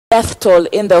death toll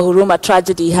in the Huruma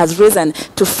tragedy has risen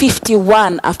to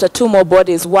 51 after 2 more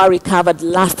bodies were recovered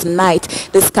last night.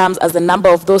 This comes as the number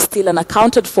of those still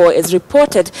unaccounted for is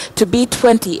reported to be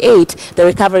 28. The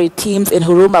recovery teams in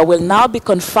Huruma will now be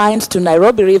confined to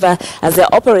Nairobi River as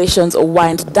their operations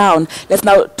wind down. Let's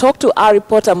now talk to our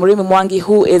reporter Murimi Mwangi,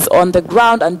 who is on the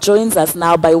ground and joins us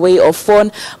now by way of phone.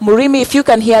 Murimi, if you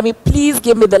can hear me, please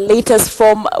give me the latest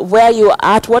from where you are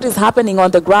at. What is happening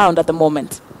on the ground at the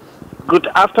moment? Good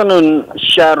afternoon,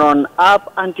 Sharon.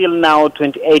 Up until now,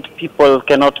 28 people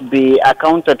cannot be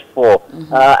accounted for.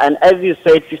 And as you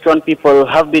said, 51 people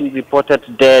have been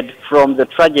reported dead from the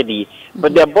tragedy.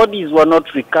 But their bodies were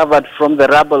not recovered from the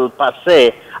rubble per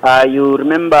se. You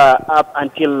remember up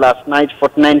until last night,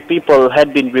 49 people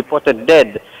had been reported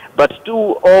dead. But 2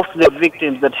 of the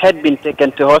victims that had been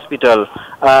taken to hospital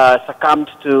succumbed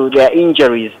to their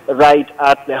injuries right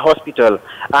at the hospital.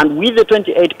 And with the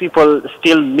 28 people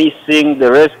still missing, the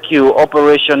rescue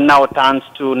operation now turns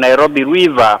to Nairobi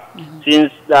River,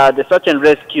 since the search and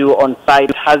rescue on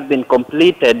site has been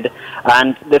completed.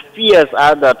 And the fears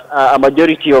are that a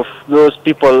majority of those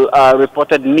people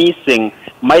reported missing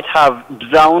might have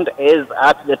drowned as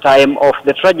at the time of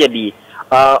the tragedy.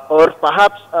 Or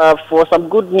perhaps for some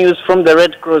good news from the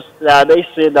Red Cross, they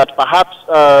say that perhaps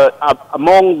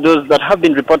among those that have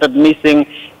been reported missing,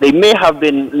 they may have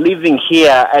been living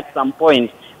here at some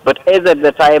point. But as at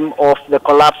the time of the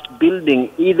collapsed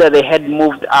building, either they had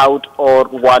moved out or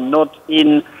were not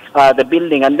in the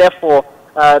building. And therefore,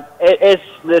 as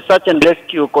the search and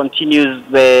rescue continues,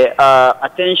 the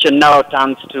attention now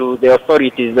turns to the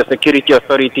authorities, the security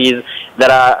authorities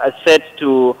that are set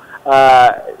to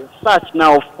search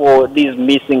now for these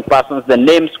missing persons. The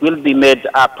names will be made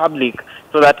public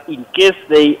so that in case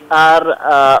they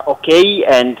are okay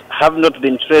and have not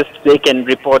been traced, they can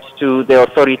report to the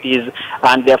authorities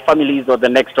and their families or the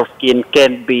next of kin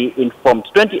can be informed.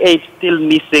 28 still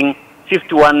missing,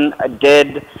 51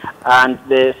 dead, and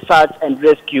the search and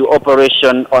rescue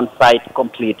operation on site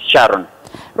complete. Sharon.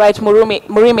 Right,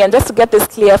 Murimi, and just to get this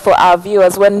clear for our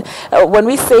viewers, when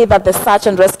we say that the search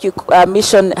and rescue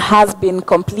mission has been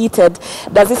completed,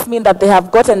 does this mean that they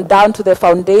have gotten down to the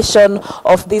foundation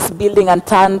of this building and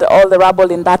turned all the rubble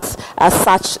in that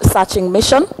searching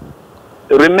mission?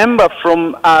 Remember,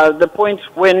 from the point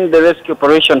when the rescue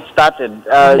operation started,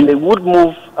 they would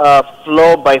move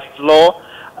floor by floor,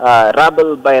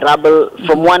 rubble by rubble,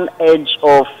 from one edge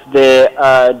of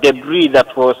the debris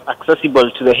that was accessible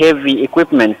to the heavy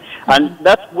equipment. And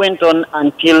that went on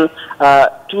until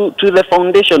to the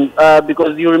foundation,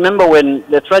 because you remember when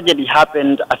the tragedy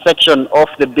happened, a section of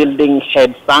the building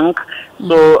had sunk.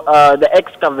 So the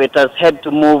excavators had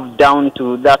to move down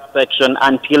to that section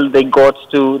until they got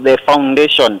to the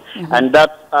foundation. And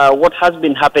that's what has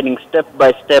been happening step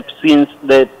by step since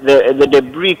the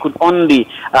debris could only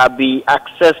be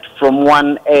accessed from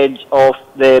one edge of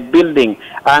the building.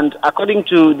 And according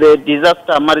to the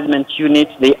disaster management unit,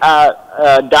 they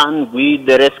are done with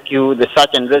the rescue, the search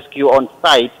and rescue on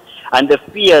site. And the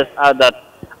fears are that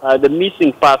the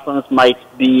missing persons might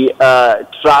be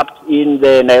trapped in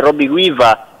the Nairobi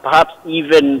River, perhaps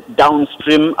even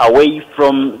downstream away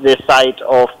from the site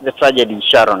of the tragedy,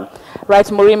 Sharon. Right,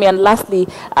 Murimi, and lastly,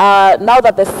 now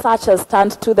that the search has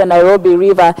turned to the Nairobi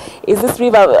River, is this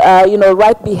river,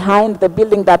 right behind the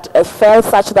building that fell,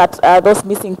 such that those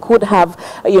missing could have,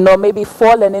 maybe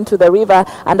fallen into the river?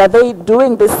 And are they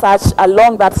doing this search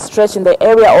along that stretch in the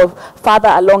area or further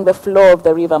along the flow of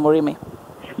the river, Murimi?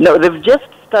 No, they've just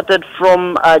started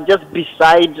from just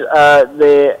beside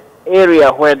the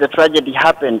area where the tragedy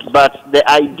happened, but the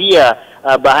idea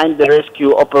behind the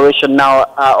rescue operation now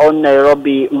on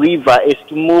Nairobi River is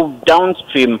to move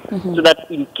downstream so that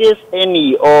in case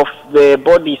any of the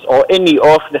bodies or any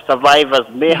of the survivors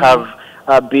may have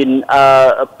been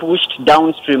pushed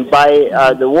downstream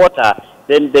by the water,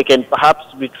 then they can perhaps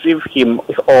retrieve him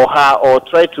or her or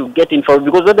try to get involved.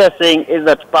 Because what they're saying is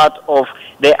that part of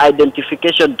the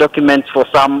identification documents for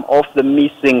some of the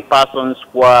missing persons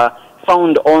were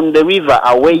found on the river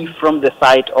away from the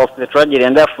site of the tragedy,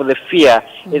 and therefore the fear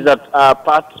is that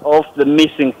parts of the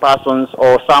missing persons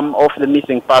or some of the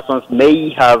missing persons may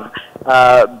have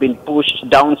been pushed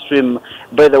downstream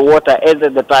by the water as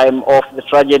at the time of the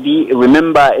tragedy.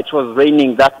 Remember, it was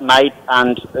raining that night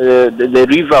and the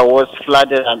river was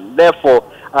flooded, and therefore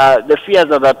the fears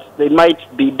are that they might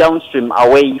be downstream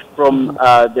away from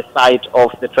the site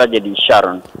of the tragedy,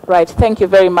 Sharon. Right, thank you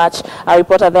very much. Our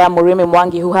reporter there, Murimi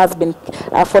Mwangi, who has been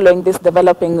following this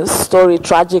developing story,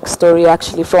 tragic story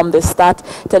actually from the start,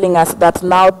 telling us that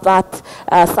now that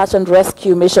search and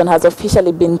rescue mission has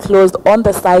officially been closed on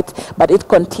the site, but it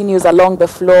continues along the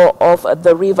flow of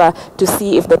the river to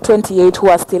see if the 28 who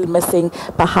are still missing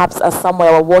perhaps are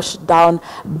somewhere washed down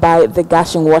by the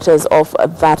gushing waters of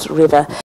that river.